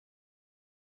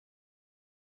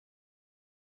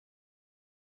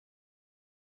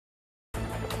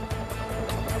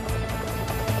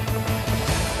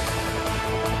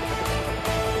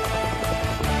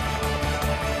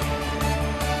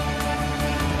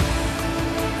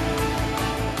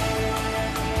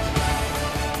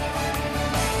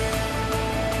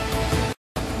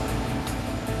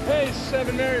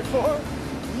7 marry 4?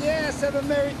 Yeah, 7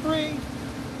 marry 3.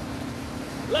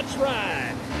 Let's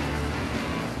ride.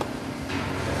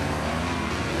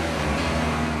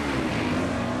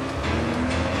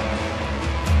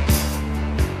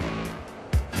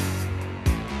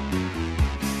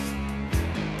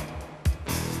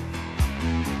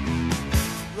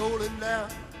 Rolling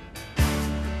down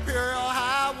Imperial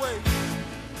Highway,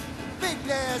 big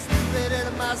nasty red out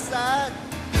of my side.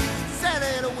 Santa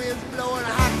Ana winds blowing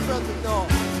hot from the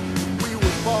north. We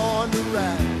were born to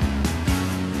ride.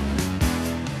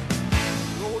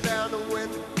 Roll down the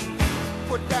window,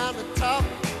 put down the top,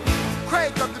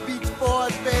 crank up the Beach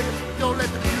Boys, baby. Don't let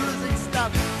the music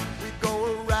stop. We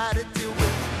gonna ride it till we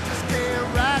just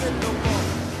can't ride it no more.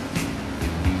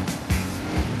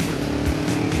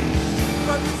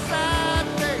 From the side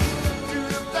bay to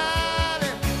the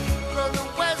valley, from the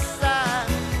west side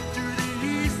to the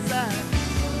east side,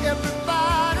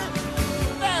 everybody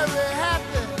very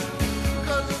happy,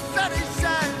 'cause the sun is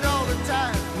shining all the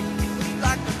time. It's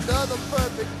like another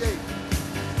perfect day.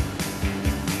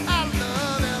 I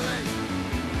love LA.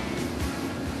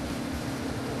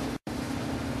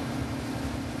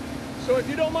 So if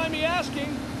you don't mind me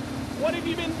asking, what have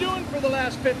you been doing for the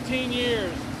last 15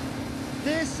 years?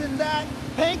 This and that.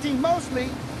 Painting mostly.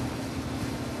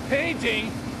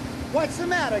 Painting? What's the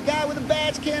matter? A guy with a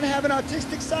badge can't have an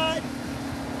artistic side?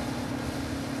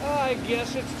 I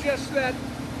guess it's just that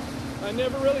I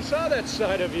never really saw that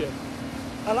side of you.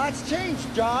 A lot's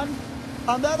changed, John.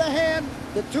 On the other hand,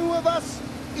 the two of us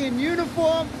in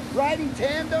uniform, riding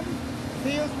tandem,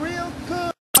 feels real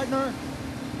good, partner.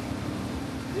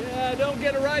 Yeah, I don't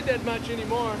get to ride that much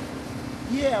anymore.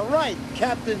 Yeah, right,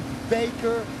 Captain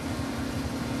Baker.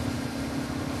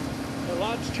 A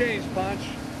lot's changed, Ponch.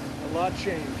 A lot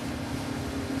changed.